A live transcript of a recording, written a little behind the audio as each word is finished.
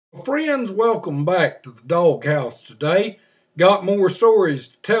Friends, welcome back to the Doghouse today. Got more stories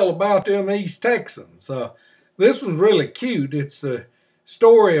to tell about them East Texans. This one's really cute. It's a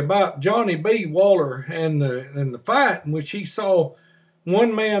story about Johnny B. Waller and the fight in which he saw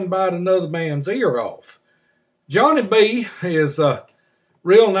one man bite another man's ear off. Johnny B. is a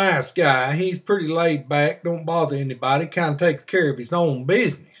real nice guy. He's pretty laid back, don't bother anybody, kind of takes care of his own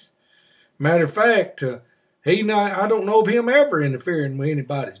business. Matter of fact, I don't know of him ever interfering with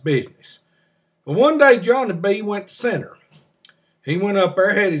anybody's business. But one day Johnny B. went to center. He went up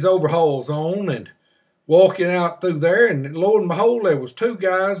there, had his overalls on, and walking out through there, and lo and behold, there was two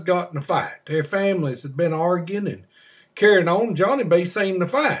guys got in a fight. Their families had been arguing and carrying on. Johnny B. seen the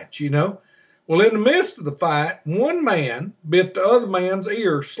fight, you know. Well, in the midst of the fight, one man bit the other man's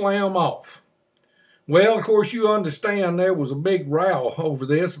ear slam off. Well, of course, you understand there was a big row over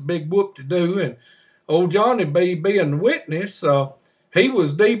this, a big whoop-de-doo, and old Johnny B. being the witness, he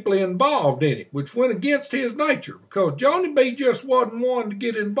was deeply involved in it, which went against his nature because Johnny B. just wasn't one to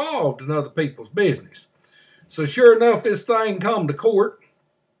get involved in other people's business. So sure enough, this thing come to court.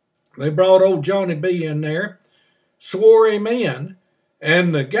 They brought old Johnny B. in there, swore him in,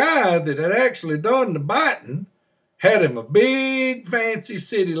 and the guy that had actually done the biting had him a big fancy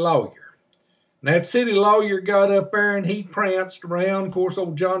city lawyer. And that city lawyer got up there and he pranced around. Of course,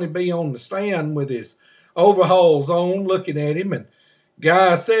 old Johnny B. on the stand with his overalls on, looking at him. And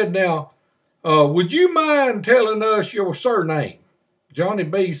guy said, now, would you mind telling us your surname? Johnny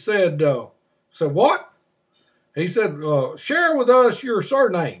B. said what? He said, share with us your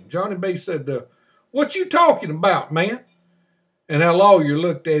surname. Johnny B. said, what you talking about, man? And that lawyer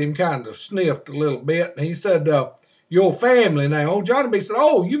looked at him, kind of sniffed a little bit, and he said, your family name. Old Johnny B. said,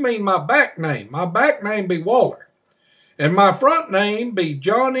 oh, you mean my back name. My back name be Waller. And my front name be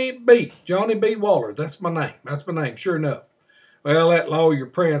Johnny B. Johnny B. Waller. That's my name. That's my name, sure enough. Well, that lawyer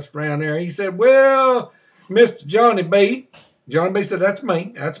pranced around there. He said, well, Mr. Johnny B. Johnny B. said, that's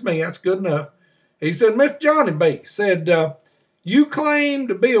me. That's me. That's good enough. He said, Mr. Johnny B. said, you claim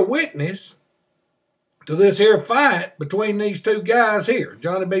to be a witness to this here fight between these two guys here.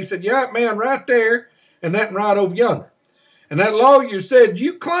 Johnny B. said, yeah, that man right there and that right over yonder. And that lawyer said,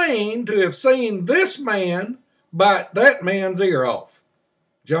 you claim to have seen this man bite that man's ear off.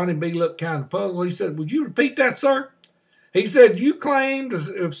 Johnny B. looked kind of puzzled. He said, would you repeat that, sir? He said, you claim to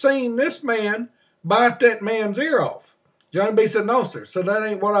have seen this man bite that man's ear off. Johnny B. said, no, sir. So that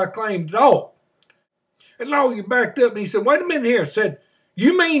ain't what I claimed at all. And lawyer backed up and he said, wait a minute here. Said,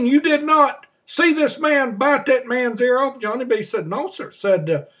 you mean you did not see this man bite that man's ear off? Johnny B. said, no, sir.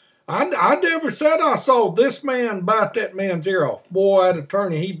 Said, I never said I saw this man bite that man's ear off. Boy, that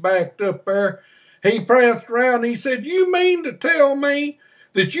attorney, he backed up there. He pranced around. He said, you mean to tell me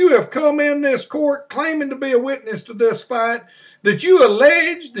that you have come in this court claiming to be a witness to this fight, that you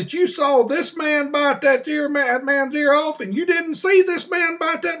allege that you saw this man bite that man's ear off, and you didn't see this man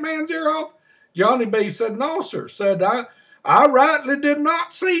bite that man's ear off? Johnny B. said, no, sir. Said, I rightly did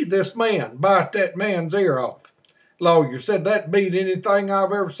not see this man bite that man's ear off. Lawyer said, that beat anything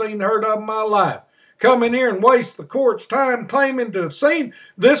I've ever seen or heard of in my life. Come in here and waste the court's time claiming to have seen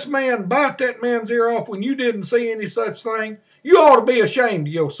this man bite that man's ear off when you didn't see any such thing. You ought to be ashamed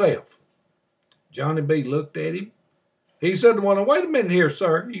of yourself. Johnny B. looked at him. He said, well, wait a minute here,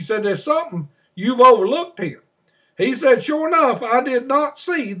 sir. He said, there's something you've overlooked here. He said, sure enough, I did not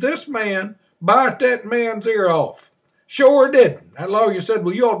see this man bite that man's ear off. Sure didn't. That lawyer said,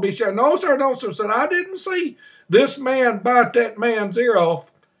 well, you ought to be ashamed. No, sir, no, sir. Said, I didn't see this man bite that man's ear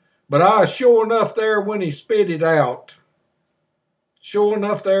off, but I was sure enough there when he spit it out. Sure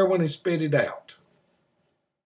enough there when he spit it out.